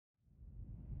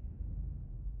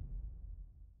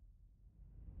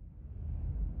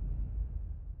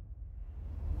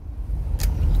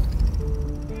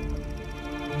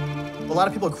lot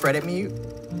of people credit me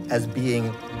as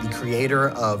being the creator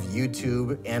of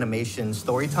YouTube animation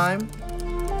storytime.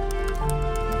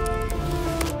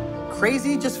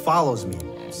 Crazy just follows me.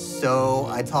 So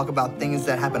I talk about things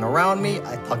that happen around me,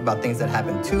 I talk about things that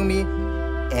happen to me,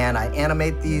 and I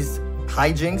animate these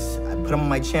hijinks. I put them on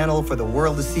my channel for the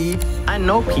world to see. I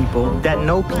know people that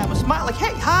know people. I have a smile like,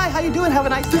 hey, hi, how you doing? Have a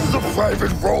nice day. This is a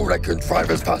private road. I can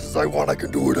drive as fast as I want. I can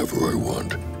do whatever I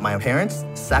want. My parents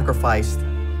sacrificed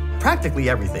practically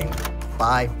everything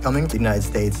by coming to the United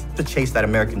States to chase that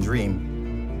American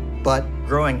dream. But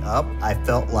growing up, I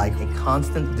felt like a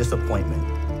constant disappointment.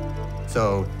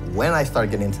 So when I started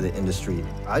getting into the industry,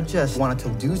 I just wanted to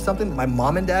do something my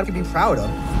mom and dad could be proud of.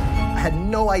 I had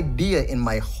no idea in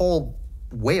my whole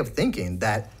way of thinking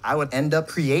that I would end up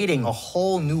creating a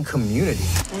whole new community.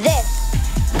 This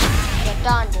is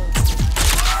untold.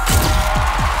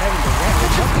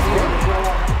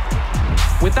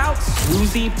 Without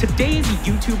sWooZie, today's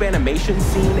YouTube animation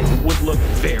scene would look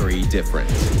very different.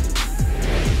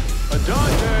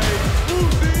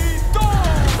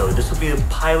 So this will be a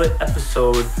pilot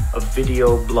episode of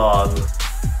video blog.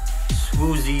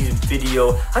 sWooZie's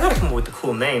video. I gotta come up with a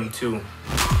cool name too.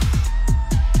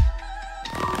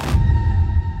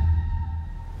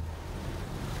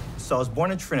 So I was born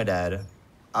in Trinidad.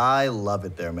 I love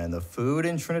it there, man. The food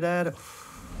in Trinidad.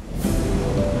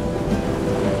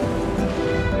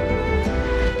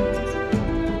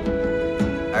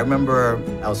 I remember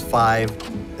I was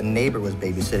 5, the neighbor was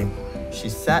babysitting. She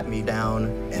sat me down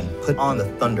and put on the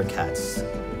Thundercats.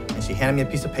 And she handed me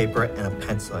a piece of paper and a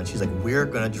pencil, and she's like, we're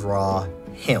gonna draw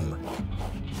him.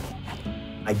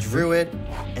 I drew it,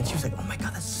 and she was like, oh my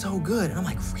God, that's so good. And I'm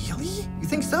like, really? You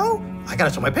think so? I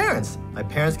gotta show my parents. My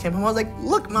parents came home, I was like,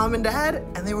 look, Mom and Dad.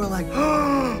 And they were like,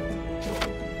 oh.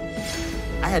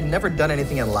 I had never done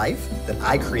anything in life that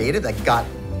I created that got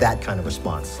that kind of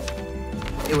response.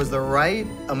 It was the right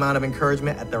amount of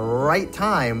encouragement at the right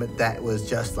time that was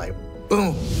just like,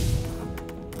 boom.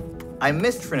 I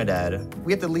missed Trinidad.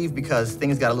 We had to leave because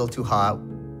things got a little too hot.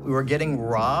 We were getting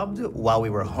robbed while we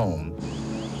were home.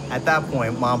 At that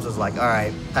point, Mom's was like, all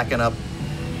right, packing up.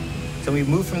 So we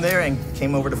moved from there and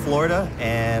came over to Florida,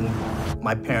 and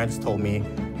my parents told me,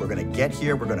 we're gonna get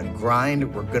here, we're gonna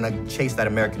grind, we're gonna chase that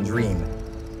American dream.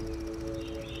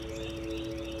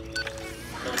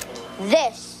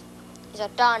 This is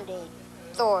untold.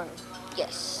 Thorn.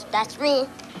 Yes, that's me.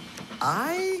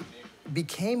 I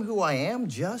became who I am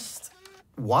just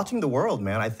watching the world,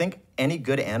 man. I think any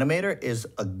good animator is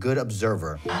a good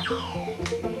observer.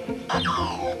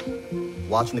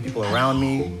 Watching the people around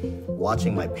me,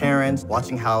 watching my parents,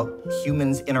 watching how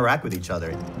humans interact with each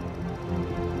other.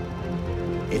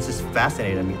 It's just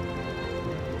fascinating to me.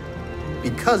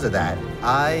 Because of that,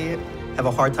 I have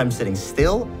a hard time sitting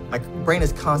still. My brain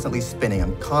is constantly spinning.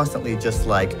 I'm constantly just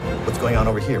like, what's going on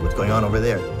over here? What's going on over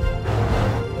there?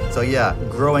 So yeah,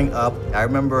 growing up, I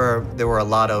remember there were a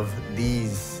lot of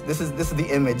these. This is the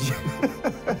image.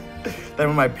 That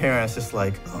were my parents just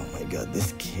like, oh my God,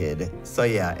 this kid. So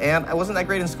yeah, and I wasn't that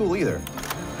great in school either.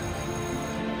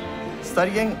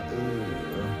 Studying,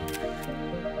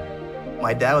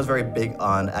 my dad was very big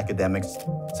on academics.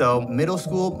 So middle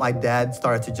school, my dad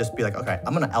started to just be like, okay,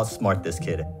 I'm gonna outsmart this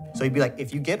kid. So he'd be like,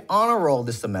 if you get on a roll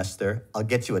this semester, I'll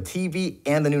get you a TV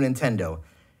and the new Nintendo.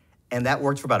 And that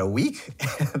worked for about a week.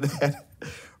 And then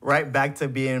right back to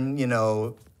being, you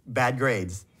know, bad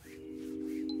grades.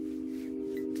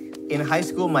 In high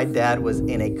school, my dad was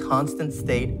in a constant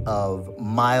state of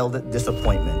mild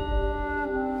disappointment.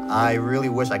 I really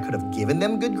wish I could have given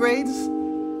them good grades.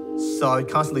 So I would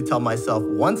constantly tell myself,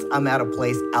 once I'm at a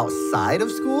place outside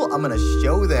of school, I'm gonna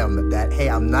show them that, hey,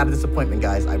 I'm not a disappointment,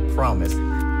 guys, I promise.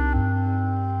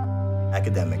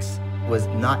 Academics was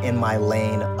not in my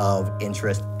lane of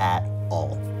interest at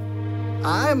all.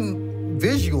 I'm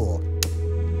visual.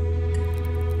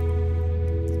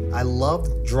 I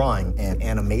loved drawing and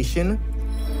animation.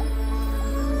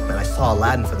 And I saw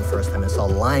Aladdin for the first time, and saw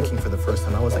Lion King for the first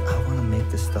time. I was like, I wanna make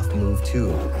this stuff move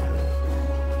too.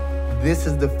 This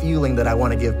is the feeling that I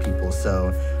wanna give people.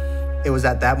 So it was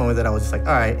at that moment that I was just like,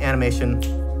 all right, animation,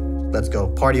 let's go.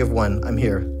 Party of one, I'm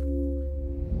here.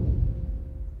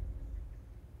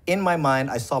 In my mind,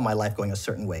 I saw my life going a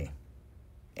certain way.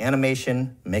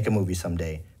 Animation, make a movie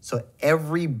someday. So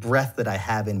every breath that I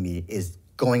have in me is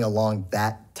going along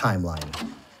that timeline.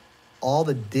 All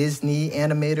the Disney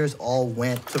animators all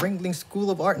went to Ringling School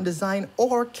of Art and Design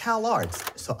or Cal Arts.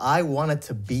 So I wanted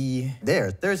to be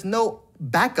there. There's no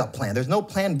backup plan. There's no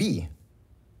plan B.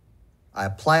 I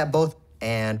apply at both,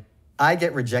 and I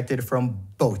get rejected from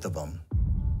both of them.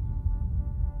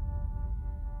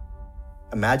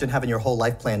 Imagine having your whole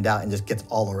life planned out and just gets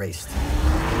all erased.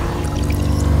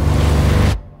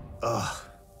 Ugh.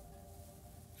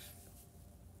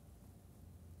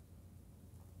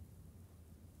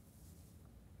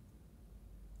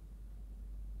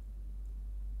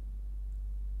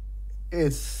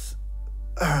 It's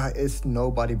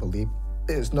nobody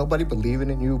there's nobody believing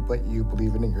in you but you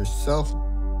believing in yourself.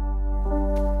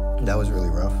 That was really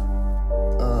rough.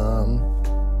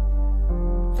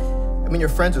 I mean, your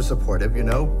friends are supportive, you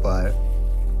know, but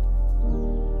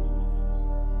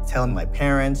telling my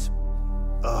parents,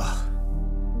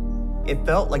 it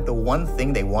felt like the one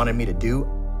thing they wanted me to do,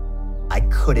 I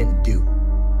couldn't do.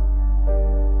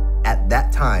 At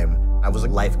that time, I was a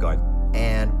lifeguard.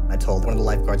 And I told one of the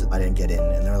lifeguards I didn't get in.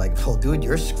 And they were like, oh, dude,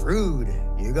 you're screwed.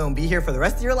 You're gonna be here for the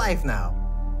rest of your life now.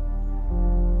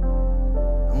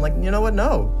 I'm like, you know what?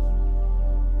 No.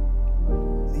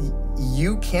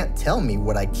 You can't tell me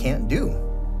what I can't do.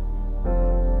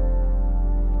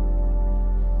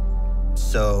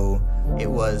 So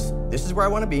it was, this is where I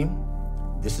wanna be.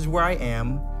 This is where I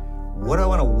am. What do I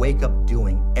wanna wake up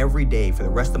doing every day for the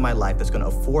rest of my life that's gonna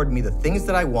afford me the things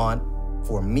that I want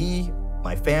for me,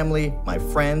 my family, my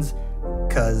friends,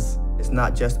 because it's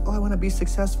not just, oh, I want to be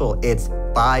successful. It's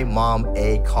buy mom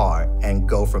a car and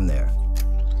go from there.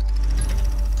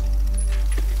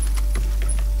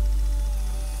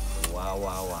 Wow,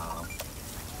 wow, wow.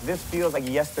 This feels like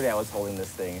yesterday I was holding this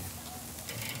thing.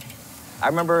 I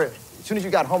remember as soon as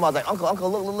you got home, I was like, Uncle,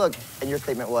 look, look, look. And your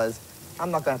statement was, I'm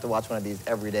not gonna have to watch one of these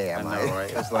every day, am I? I know,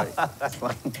 right? It's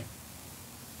like,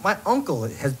 My uncle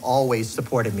has always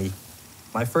supported me.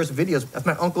 My first videos, that's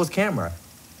my uncle's camera.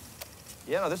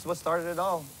 Yeah, no, this is what started it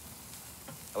all.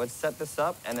 I would set this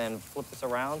up and then flip this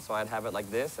around so I'd have it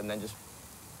like this and then just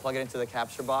plug it into the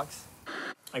capture box.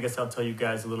 I guess I'll tell you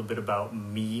guys a little bit about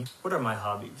me. What are my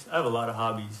hobbies? I have a lot of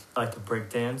hobbies. I like to break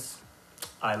dance.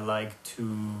 I like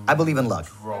to... I believe in luck.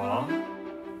 Draw.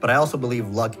 But I also believe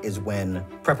luck is when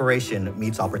preparation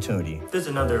meets opportunity. There's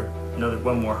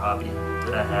one more hobby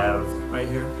that I have right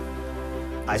here.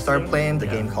 I started playing the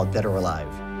game called Dead or Alive.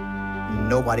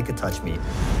 Nobody could touch me.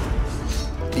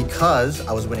 Because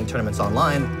I was winning tournaments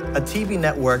online, a TV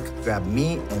network grabbed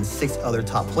me and 6 other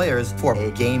top players for a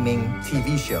gaming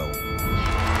TV show.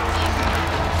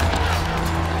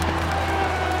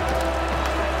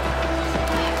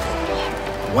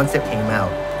 Once it came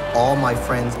out, all my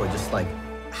friends were just like,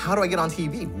 how do I get on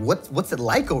TV? What's it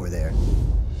like over there?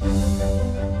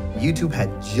 YouTube had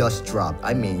just dropped.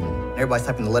 I mean, everybody's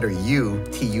typing the letter U,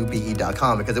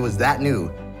 TUBE.com, because it was that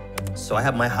new. So I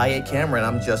have my Hi8 camera and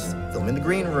I'm just filming the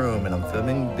green room and I'm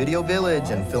filming Video Village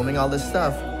and filming all this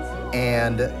stuff.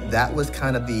 And that was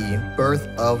kind of the birth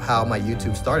of how my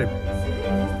YouTube started.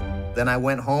 Then I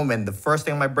went home and the first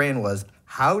thing in my brain was,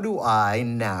 how do I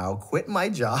now quit my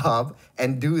job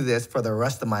and do this for the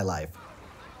rest of my life?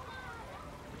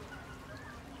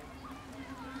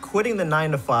 Quitting the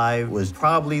 9-to-5 was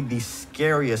probably the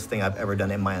scariest thing I've ever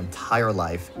done in my entire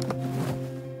life.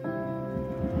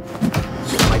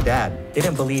 My dad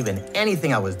didn't believe in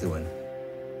anything I was doing.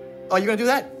 Oh, you're gonna do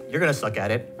that? You're gonna suck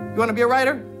at it. You wanna be a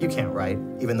writer? You can't write.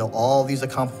 Even though all these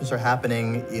accomplishments are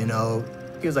happening, you know,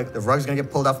 he was like, the rug's gonna get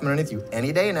pulled out from underneath you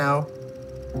any day now.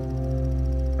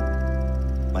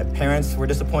 My parents were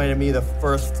disappointed in me the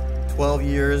first 12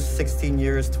 years, 16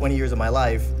 years, 20 years of my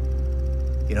life.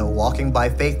 You know, walking by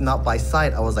faith, not by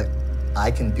sight, I was like,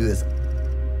 I can do this.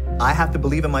 I have to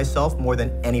believe in myself more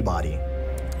than anybody.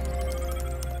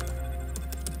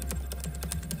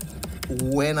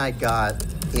 When I got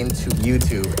into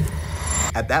YouTube,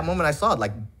 at that moment I saw it,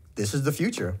 like, this is the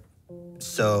future.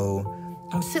 So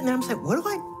I'm sitting there, I'm just like, what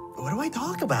do I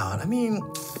talk about? I mean,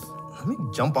 let me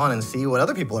jump on and see what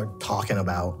other people are talking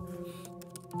about.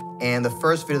 And the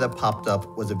first video that popped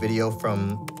up was a video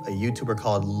from a YouTuber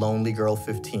called Lonely Girl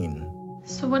 15.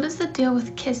 So what is the deal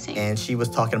with kissing? And she was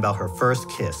talking about her first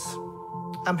kiss.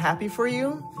 I'm happy for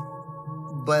you,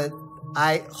 but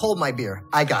I hold my beer.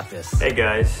 I got this. Hey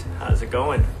guys, how's it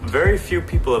going? Very few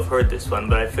people have heard this one,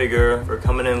 but I figure for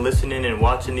coming in, listening, and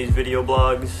watching these video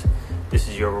blogs, this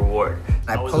is your reward.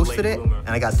 I posted it, and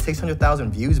I got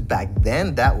 600,000 views back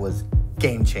then. That was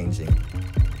game-changing.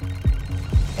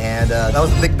 And that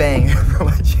was a big bang for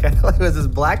my channel. It was this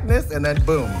blackness, and then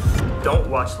boom. Don't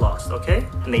watch Lost, okay?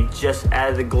 And they just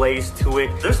added the glaze to it.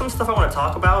 There's some stuff I want to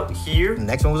talk about here. The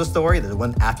next one was a story. The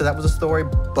one after that was a story.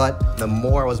 But the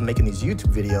more I was making these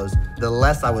YouTube videos, the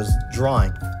less I was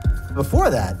drawing.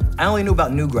 Before that, I only knew about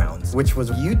Newgrounds, which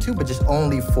was YouTube, but just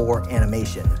only for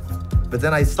animation. But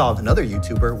then I saw another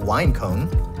YouTuber,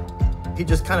 Winecone. He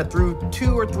just kind of threw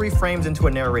 2 or 3 frames into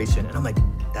a narration. And I'm like,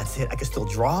 that's it. I can still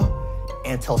draw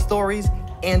and tell stories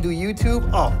and do YouTube,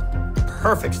 oh,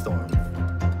 perfect storm.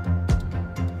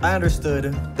 I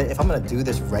understood that if I'm gonna do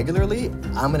this regularly,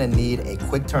 I'm gonna need a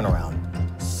quick turnaround.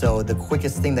 So the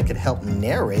quickest thing that could help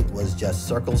narrate was just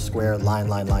circle, square, line,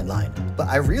 line, line, line. But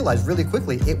I realized really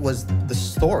quickly it was the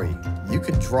story. You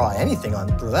could draw anything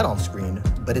throw that on screen,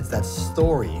 but it's that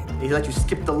story. He let you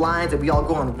skip the lines and we all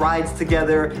go on rides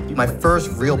together. My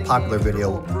first real popular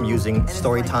video using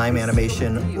storytime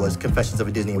animation was Confessions of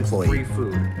a Disney Employee. Free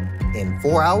food. In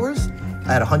 4 hours,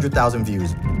 I had 100,000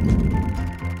 views.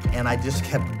 And I just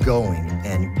kept going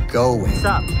and going.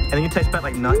 Stop. And then you text back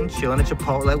like nothing, chilling at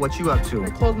Chipotle, what you up to? I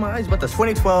closed my eyes, but the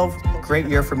 2012, great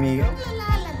year for me.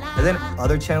 And then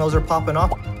other channels are popping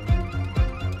up.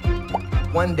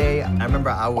 One day, I remember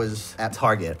I was at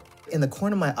Target. In the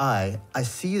corner of my eye, I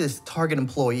see this Target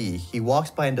employee. He walks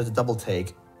by and does a double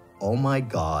take. Oh my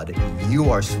God, you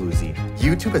are sWooZie.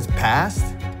 YouTube has passed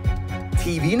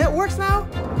TV networks now?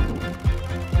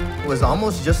 It was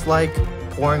almost just like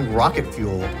pouring rocket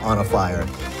fuel on a fire.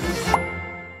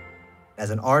 As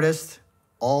an artist,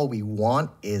 all we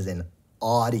want is an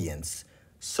audience.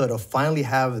 So to finally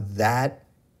have that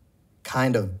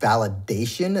kind of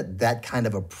validation, that kind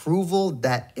of approval,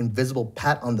 that invisible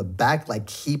pat on the back, like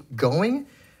keep going,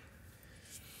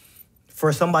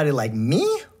 for somebody like me,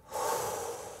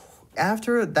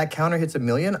 after that counter hits 1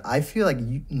 million, I feel like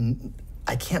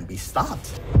I can't be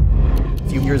stopped. A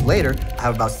few years later, I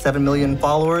have about 7 million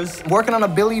followers, working on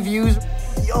 1 billion views.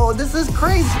 Yo, this is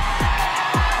crazy.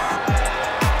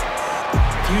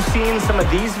 You seen some of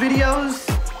these videos?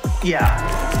 Yeah.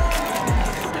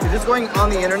 Is this going on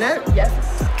the internet? Yes.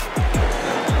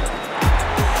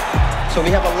 So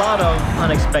we have a lot of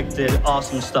unexpected,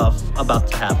 awesome stuff about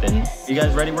to happen. You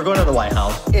guys ready? We're going to the White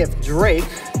House. If Drake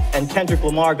and Kendrick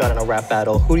Lamar got in a rap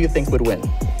battle, who do you think would win?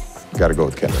 Gotta go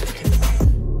with Kendrick.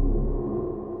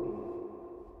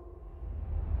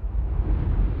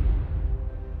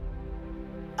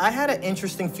 I had an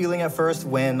interesting feeling at first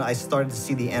when I started to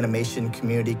see the animation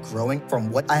community growing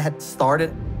from what I had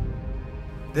started.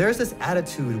 There's this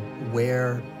attitude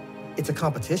where it's a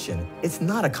competition. It's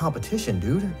not a competition,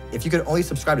 dude. If you could only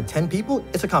subscribe to 10 people,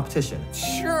 it's a competition.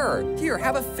 Sure, here,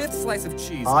 have a 5th slice of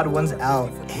cheese. Odd Ones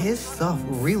Out, his stuff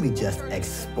really just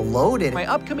exploded. My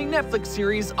upcoming Netflix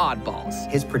series, Oddballs.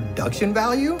 His production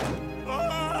value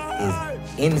is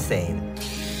insane.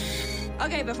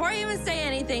 Okay, before you even say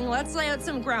anything, let's lay out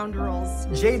some ground rules.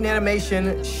 Jade in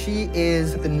animation, she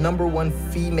is the #1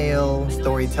 female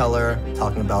storyteller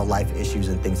talking about life issues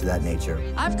and things of that nature.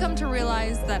 I've come to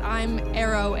realize that I'm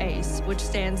ARO-ACE, which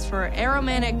stands for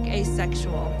Aromantic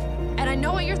Asexual. And I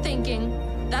know what you're thinking.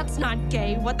 That's not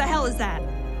gay. What the hell is that?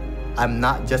 I'm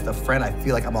not just a friend, I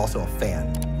feel like I'm also a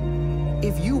fan.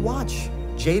 If you watch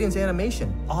Jaden's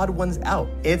animation, Odd Ones Out,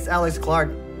 it's Alex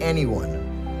Clark, anyone.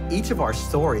 Each of our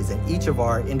stories and each of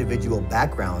our individual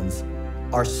backgrounds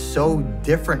are so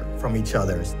different from each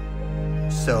other's.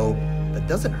 So that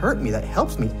doesn't hurt me, that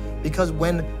helps me, because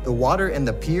when the water in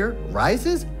the pier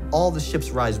rises, all the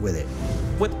ships rise with it.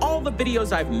 With all the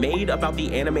videos I've made about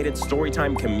the animated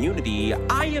storytime community,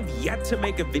 I have yet to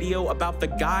make a video about the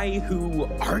guy who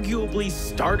arguably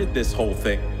started this whole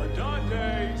thing. Without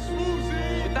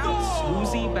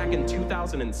sWooZie back in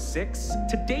 2006,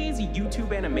 today's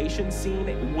YouTube animation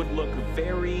scene would look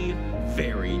very,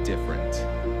 very different.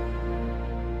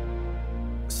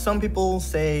 Some people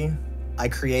say I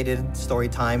created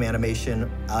storytime animation.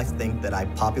 I think that I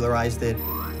popularized it.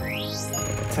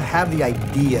 To have the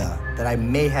idea that I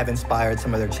may have inspired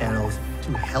some other channels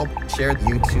to help share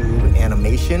YouTube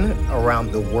animation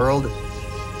around the world,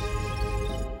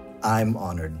 I'm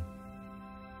honored.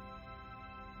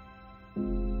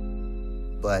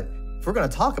 But if we're gonna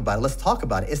talk about it, let's talk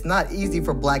about it. It's not easy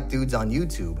for Black dudes on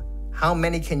YouTube. How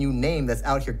many can you name that's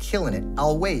out here killing it?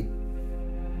 I'll wait.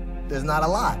 There's not a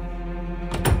lot.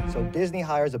 So Disney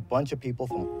hires a bunch of people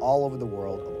from all over the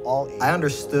world, of all ages. I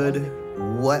understood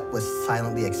what was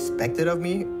silently expected of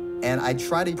me, and I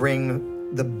try to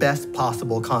bring the best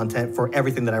possible content for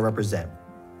everything that I represent.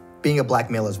 Being a Black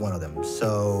male is one of them.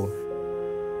 So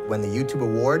when the YouTube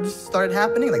Awards started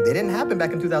happening, like they didn't happen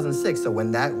back in 2006, so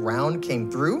when that round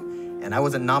came through and I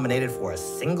wasn't nominated for a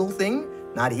single thing,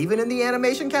 not even in the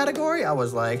animation category, I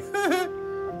was like,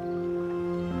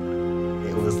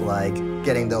 it was like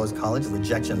getting those college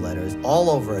rejection letters all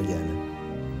over again.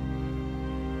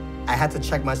 I had to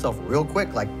check myself real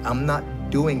quick, like I'm not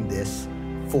doing this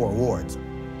for awards.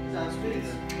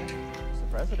 Mr.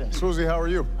 President. sWooZie, how are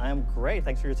you? I am great,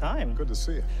 thanks for your time. Good to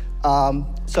see you.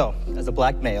 So, as a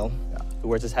Black male who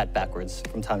wears his hat backwards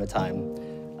from time to time,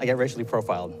 I get racially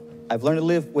profiled. I've learned to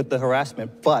live with the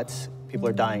harassment, but people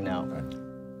are dying now.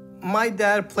 My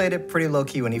dad played it pretty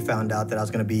low-key when he found out that I was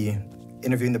gonna be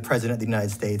interviewing the President of the United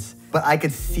States, but I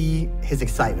could see his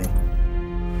excitement.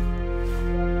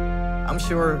 I'm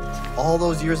sure all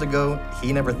those years ago,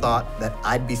 he never thought that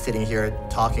I'd be sitting here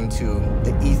talking to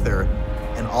the ether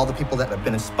and all the people that have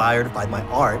been inspired by my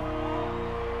art.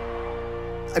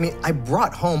 I mean, I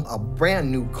brought home a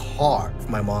brand new car for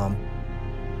my mom.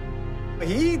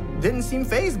 He didn't seem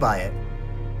fazed by it.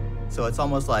 So it's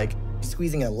almost like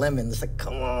squeezing a lemon. It's like,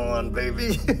 come on,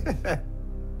 baby.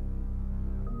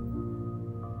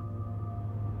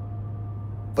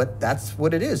 But that's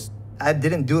what it is. I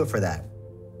didn't do it for that.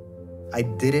 I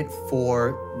did it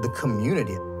for the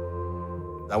community.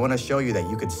 I want to show you that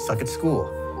you could suck at school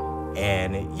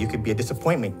and you could be a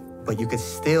disappointment, but you could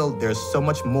still, there's so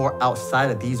much more outside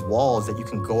of these walls that you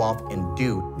can go off and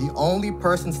do. The only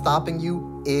person stopping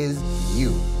you is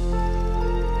you.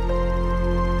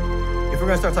 If we're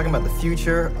gonna start talking about the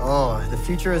future, the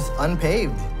future is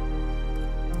unpaved.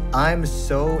 I'm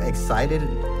so excited,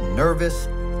 nervous,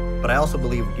 but I also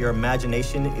believe your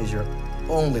imagination is your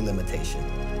only limitation.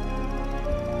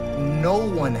 No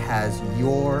one has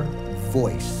your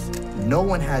voice. No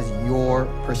one has your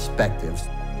perspectives.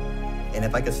 And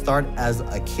if I could start as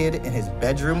a kid in his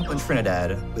bedroom in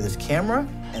Trinidad with his camera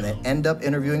and then end up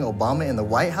interviewing Obama in the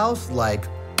White House, like,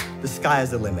 the sky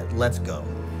is the limit. Let's go.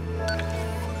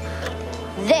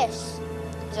 This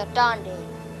is a Dande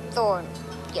thorn.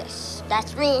 Yes,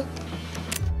 that's me.